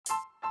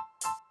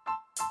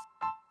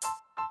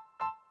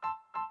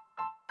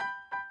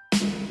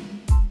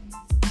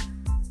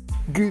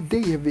Good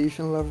day,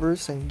 aviation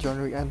lovers. I'm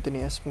John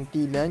Anthony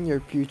Espontilan, your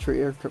future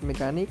aircraft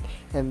mechanic,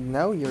 and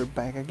now you're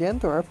back again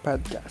to our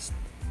podcast.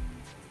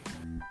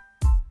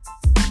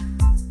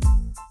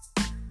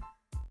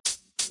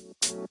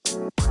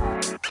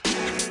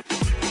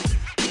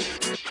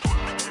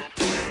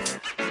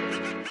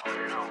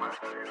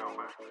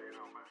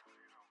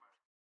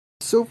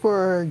 So for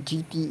our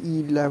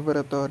GTE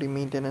laboratory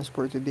maintenance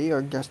for today,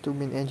 our gas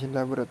turbine engine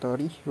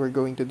laboratory, we're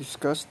going to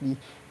discuss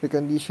the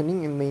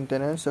reconditioning and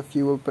maintenance of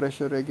fuel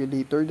pressure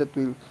regulator that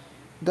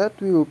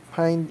we will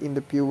find in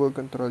the fuel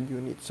control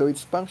unit. So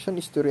its function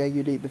is to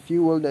regulate the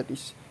fuel that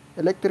is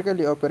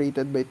electrically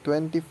operated by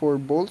 24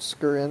 volts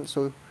current.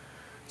 So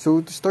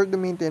to start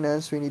the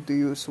maintenance, we need to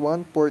use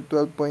 1 port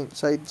 12-point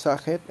side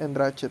socket and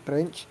ratchet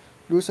wrench.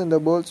 Loosen the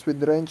bolts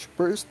with wrench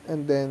first,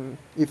 and then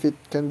if it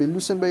can be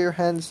loosened by your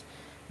hands,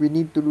 we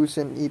need to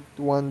loosen it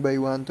one by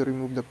one to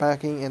remove the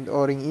packing and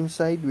o-ring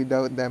inside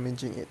without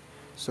damaging it.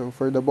 So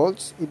for the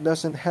bolts, it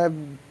doesn't have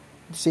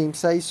the same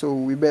size, so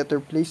we better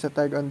place a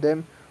tag on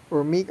them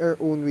or make our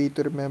own way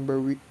to remember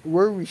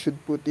where we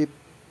should put it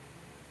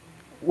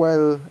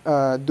while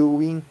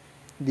doing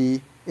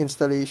the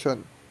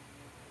installation.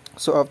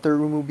 So after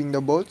removing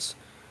the bolts,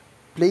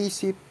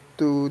 place it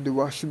to the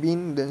wash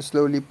bin, then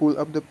slowly pull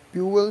up the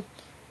fuel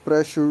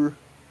pressure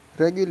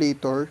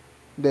regulator.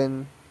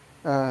 Then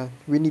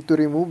we need to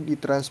remove the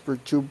transfer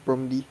tube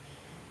from the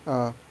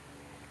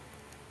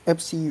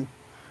FCU.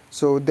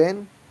 So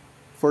then,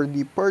 for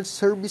the parts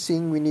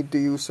servicing, we need to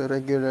use a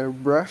regular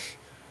brush,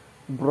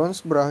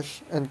 bronze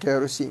brush, and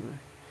kerosene.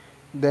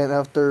 Then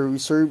after we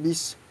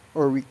service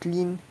or we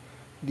clean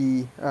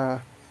the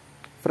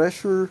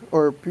pressure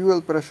or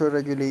fuel pressure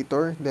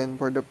regulator, then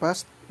for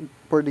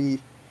the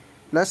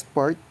last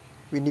part,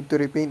 we need to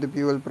repaint the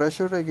fuel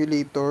pressure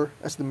regulator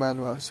as the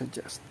manual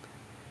suggests.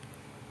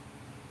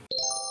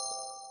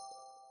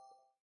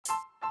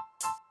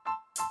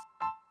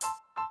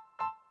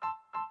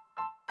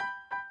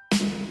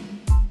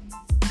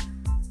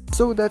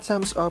 So that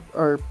sums up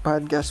our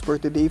podcast for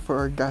today for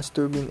our gas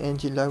turbine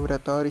engine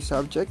laboratory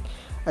subject.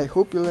 I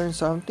hope you learned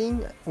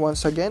something.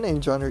 Once again,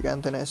 I'm John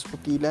Anthony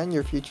Espontilan,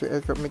 your future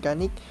aircraft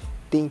mechanic.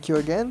 Thank you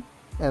again,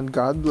 and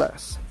God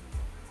bless.